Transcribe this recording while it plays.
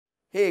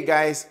Hey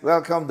guys,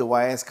 welcome to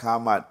YS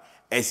CarMart.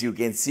 As you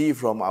can see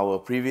from our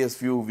previous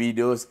few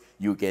videos,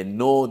 you can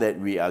know that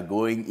we are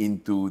going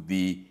into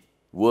the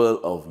world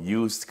of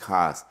used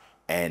cars.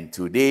 And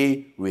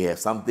today we have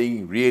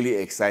something really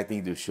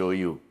exciting to show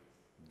you.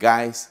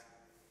 Guys,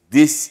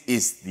 this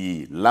is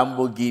the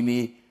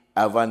Lamborghini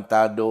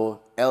Aventador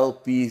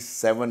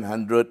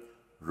LP700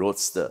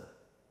 Roadster.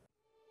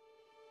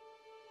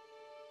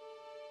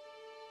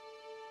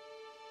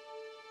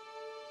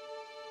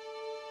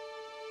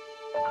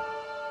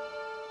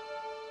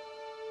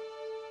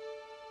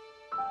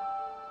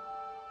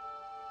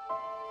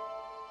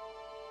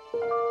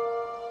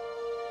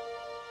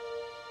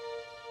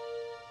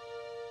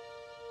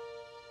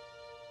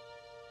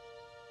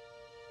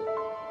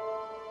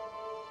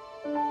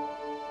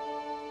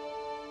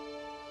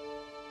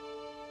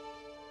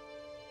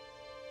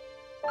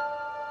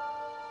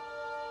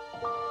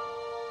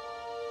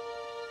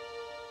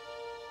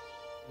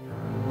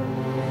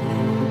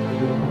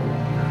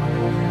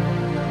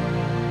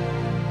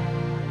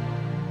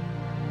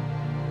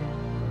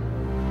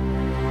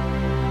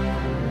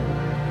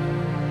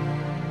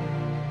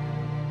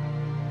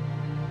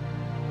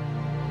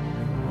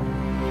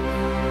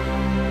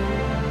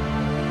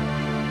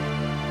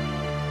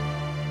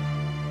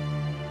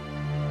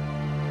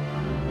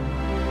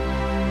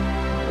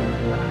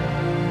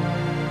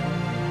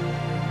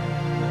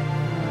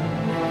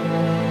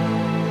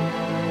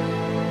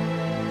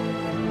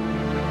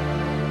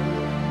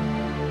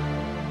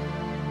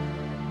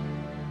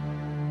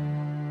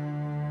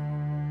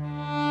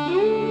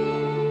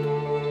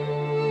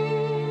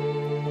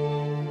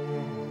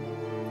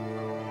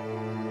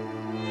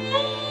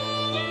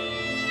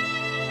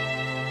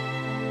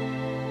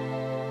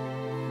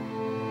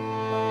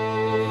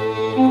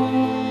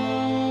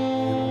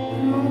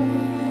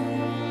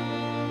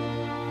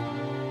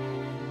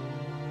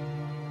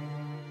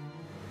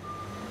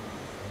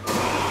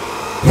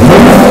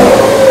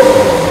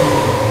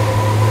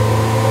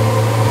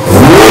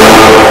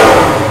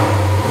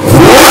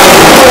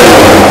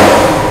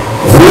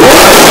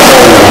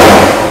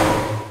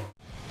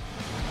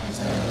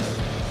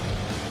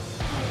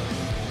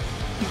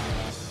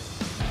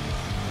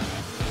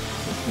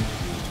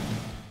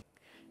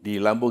 The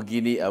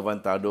Lamborghini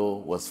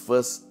Aventador was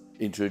first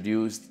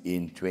introduced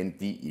in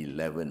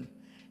 2011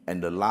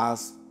 and the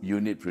last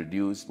unit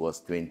produced was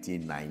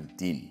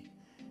 2019.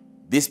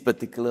 This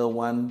particular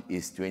one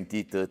is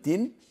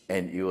 2013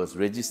 and it was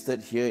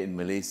registered here in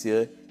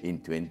Malaysia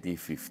in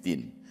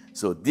 2015.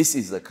 So this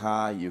is a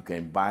car you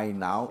can buy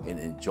now and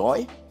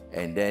enjoy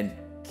and then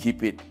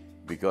keep it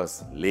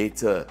because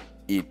later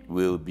it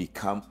will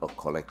become a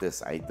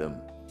collector's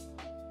item.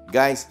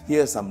 Guys,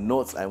 here are some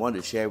notes I want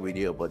to share with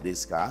you about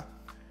this car.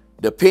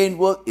 The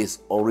paintwork is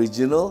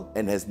original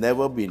and has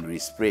never been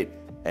resprayed,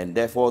 and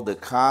therefore the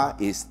car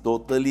is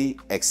totally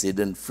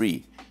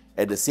accident-free.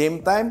 At the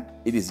same time,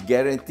 it is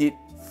guaranteed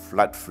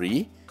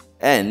flood-free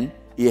and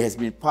it has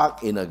been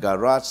parked in a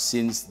garage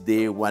since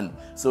day one,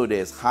 so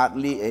there's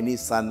hardly any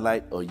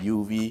sunlight or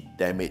UV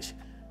damage.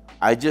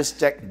 I just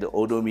checked the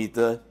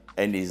odometer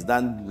and it's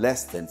done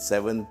less than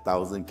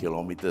 7,000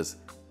 kilometers.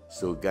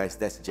 So guys,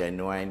 that's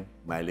genuine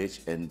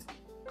mileage and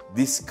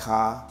this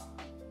car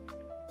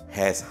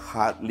has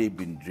hardly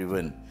been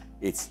driven.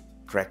 It's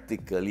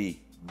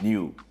practically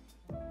new.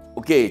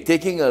 Okay,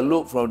 taking a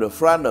look from the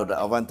front of the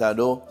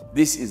Aventador,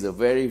 this is a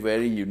very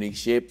unique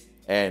shape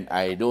and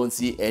I don't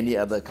see any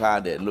other car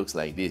that looks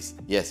like this.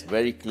 Yes,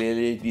 very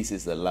clearly this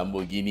is a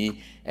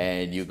Lamborghini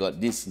and you got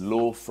this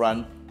low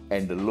front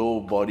and the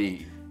low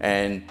body,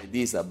 and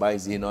these are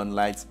bi-xenon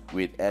lights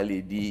with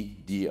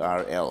LED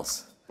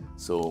DRLs.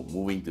 So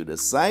moving to the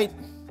side,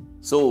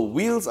 so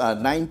wheels are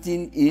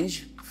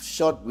 19-inch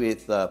shot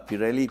with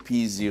Pirelli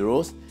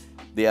P0s.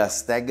 They are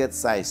staggered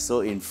size.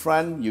 So in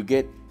front you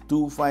get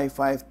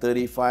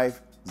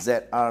 255/35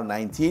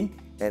 ZR19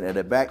 and at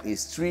the back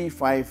is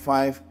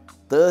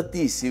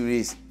 355/30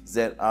 series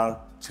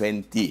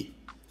ZR20.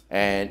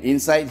 And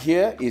inside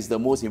here is the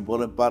most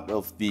important part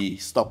of the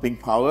stopping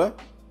power.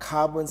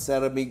 Carbon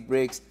ceramic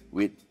brakes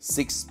with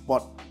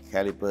 6-pot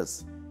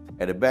calipers.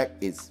 At the back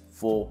it's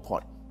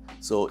 4-pot.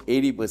 So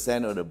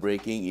 80% of the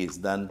braking is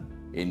done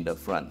in the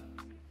front.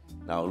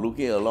 Now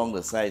looking along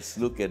the sides,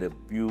 look at the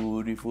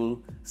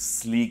beautiful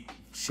sleek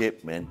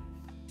shape, man.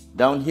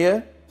 Down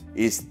here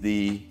is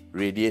the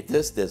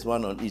radiators. There's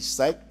one on each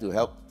side to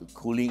help the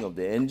cooling of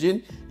the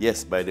engine.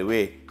 Yes, by the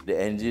way, the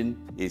engine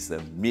is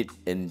a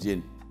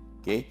mid-engine.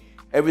 Okay,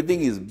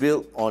 everything is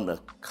built on a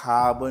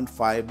carbon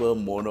fiber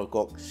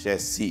monocoque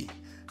chassis.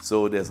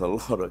 So there's a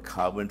lot of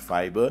carbon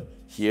fiber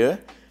here.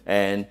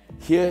 And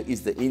here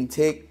is the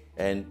intake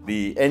and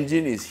the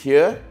engine is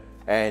here.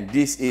 And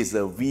this is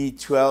a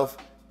V12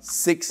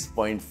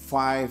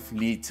 6.5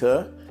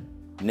 liter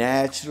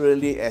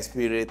naturally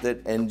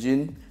aspirated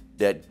engine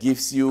that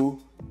gives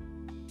you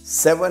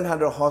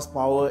 700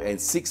 horsepower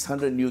and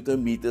 600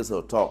 Newton meters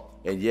of torque.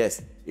 And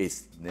yes,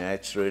 it's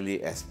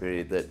naturally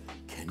aspirated.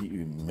 Can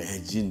you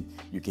imagine?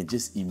 You can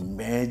just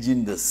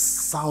imagine the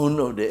sound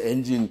of the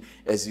engine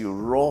as you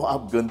roar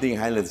up Genting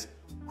Highlands.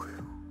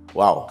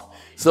 Wow.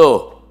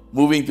 So,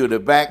 moving to the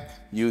back,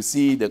 you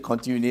see the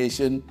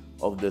continuation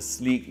of the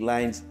sleek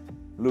lines.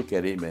 Look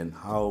at it, man.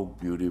 How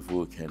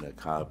beautiful can a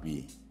car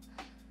be?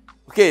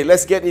 Okay,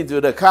 let's get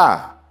into the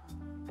car.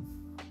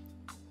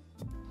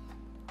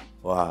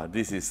 Wow,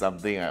 this is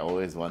something I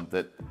always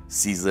wanted.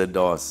 Scissor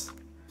doors.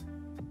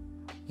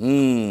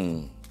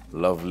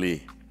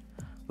 Lovely.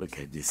 Look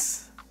at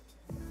this.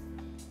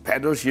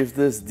 Pedal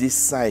shifters this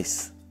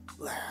size.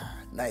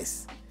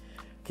 Nice.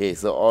 Okay,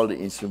 so all the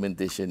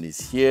instrumentation is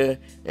here,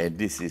 and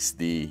this is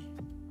the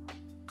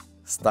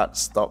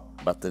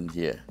start-stop button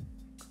here.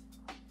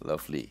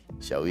 Lovely.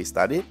 Shall we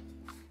start it?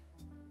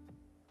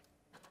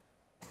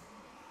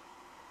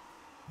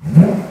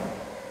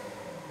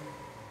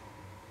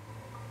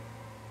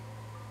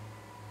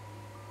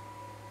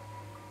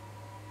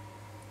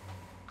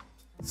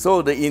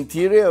 So the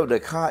interior of the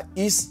car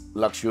is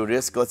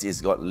luxurious because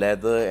it's got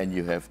leather and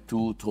you have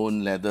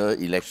two-tone leather,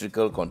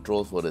 electrical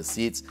controls for the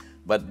seats.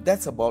 But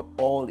that's about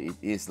all it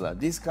is.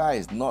 This car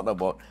is not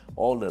about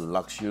all the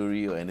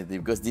luxury or anything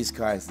because this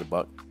car is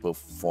about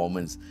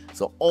performance.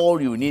 So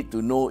all you need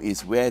to know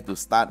is where to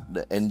start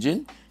the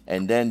engine,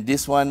 and then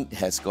this one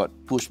has got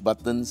push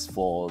buttons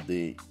for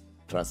the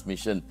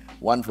transmission.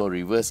 One for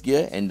reverse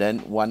gear and then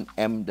one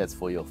M that's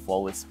for your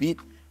forward speed.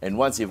 And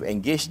once you've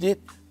engaged it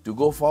to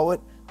go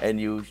forward,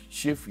 and you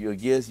shift your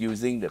gears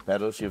using the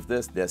pedal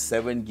shifters. There's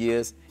 7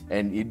 gears,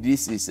 and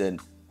this is an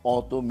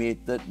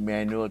automated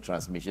manual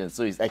transmission.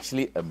 So it's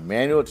actually a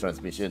manual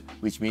transmission,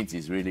 which means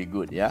it's really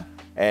good, yeah?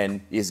 And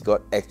it's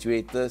got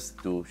actuators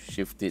to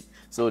shift it.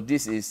 So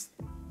this is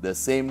the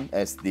same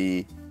as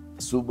the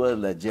Subaru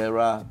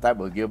Leggera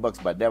type of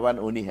gearbox, but that one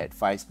only had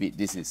 5-speed.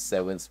 This is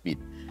 7-speed.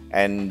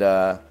 And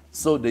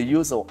so the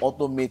use of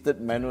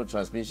automated manual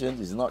transmissions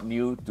is not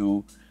new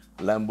to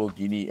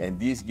Lamborghini, and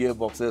these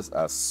gearboxes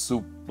are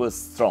super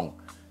strong.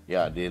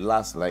 Yeah, they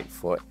last like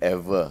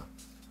forever.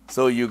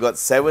 So you got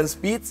 7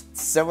 speeds,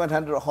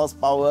 700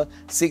 horsepower,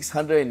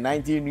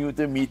 690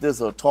 Newton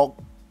meters of torque,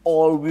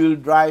 all-wheel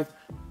drive,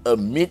 a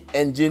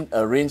mid-engine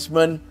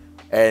arrangement,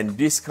 and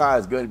this car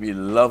is going to be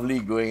lovely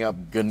going up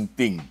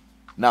Genting.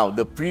 Now,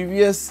 the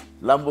previous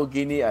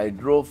Lamborghini I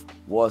drove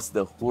was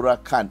the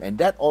Huracan, and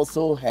that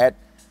also had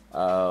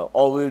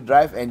all-wheel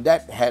drive, and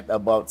that had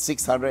about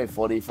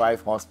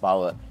 645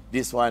 horsepower.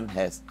 This one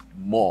has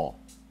more.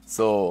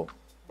 So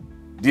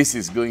this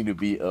is going to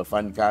be a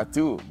fun car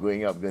too,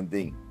 going up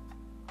Genting.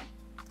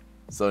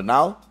 So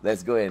now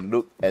let's go and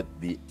look at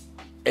the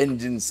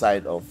engine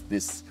side of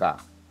this car.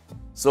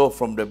 So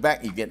from the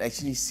back you can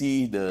actually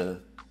see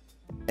the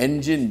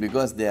engine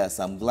because there are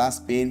some glass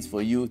panes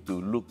for you to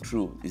look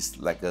through. It's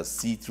like a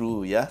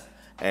see-through, yeah?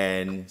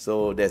 And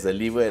so there's a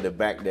lever at the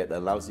back that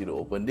allows you to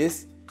open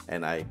this,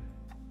 and I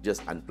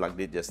just unplugged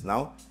it just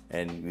now,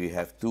 and we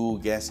have 2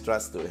 gas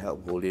struts to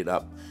help hold it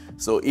up.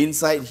 So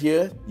inside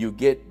here you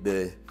get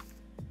the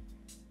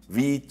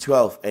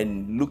V12,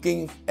 and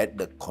looking at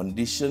the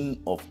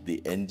condition of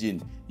the engine,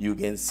 you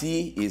can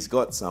see it's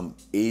got some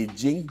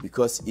aging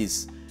because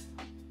it's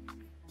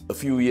a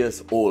few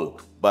years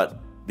old,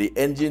 but the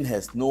engine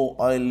has no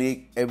oil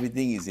leak,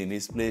 everything is in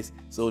its place.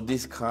 So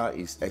this car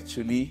is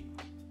actually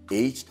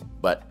aged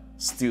but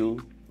still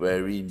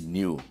very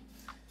new.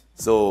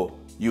 So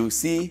you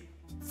see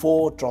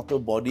 4 throttle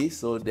bodies,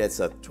 so that's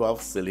a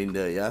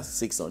 12-cylinder, yeah,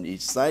 6 on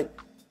each side,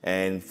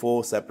 and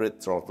 4 separate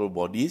throttle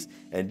bodies.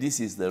 And this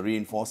is the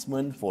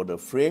reinforcement for the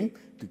frame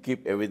to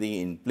keep everything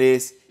in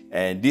place.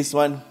 And this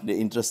one, the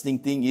interesting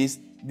thing is,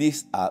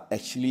 these are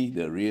actually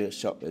the rear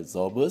shock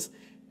absorbers,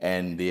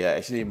 and they are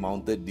actually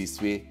mounted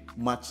this way,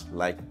 much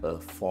like a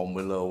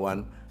Formula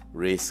 1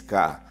 race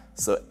car.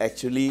 So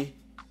actually,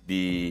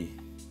 the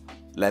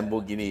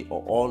Lamborghini,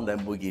 or all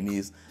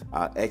Lamborghinis,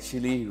 are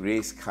actually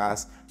race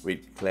cars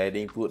with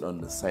cladding put on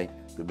the side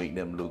to make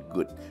them look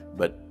good.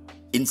 But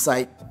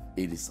inside,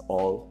 it is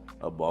all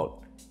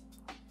about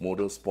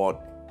motorsport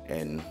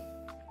and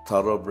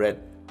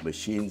thoroughbred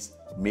machines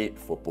made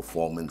for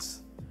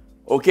performance.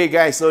 Okay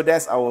guys, so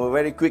that's our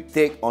very quick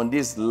take on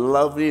this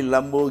lovely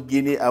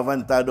Lamborghini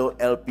Aventador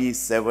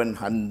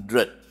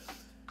LP700.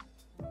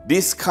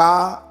 This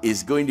car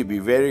is going to be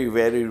very,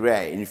 very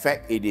rare. In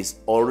fact, it is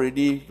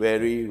already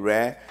very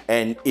rare,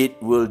 and it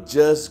will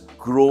just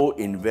grow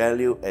in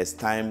value as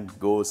time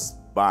goes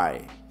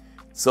by.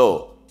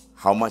 So,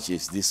 how much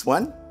is this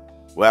one?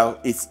 Well,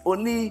 it's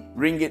only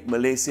ringgit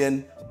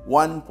Malaysian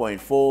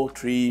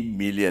 1.43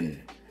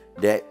 million.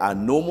 There are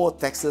no more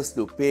taxes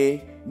to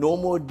pay, no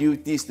more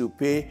duties to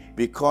pay,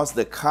 because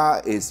the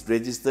car is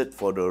registered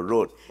for the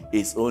road.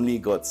 It's only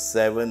got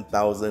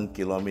 7,000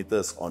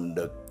 kilometers on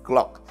the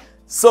clock.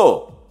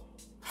 So,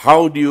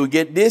 how do you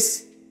get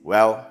this?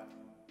 Well,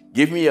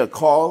 give me a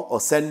call or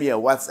send me a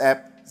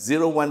WhatsApp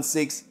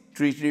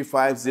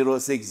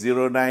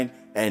 016-335-0609,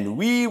 and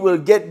we will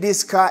get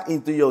this car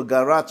into your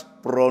garage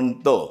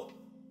pronto.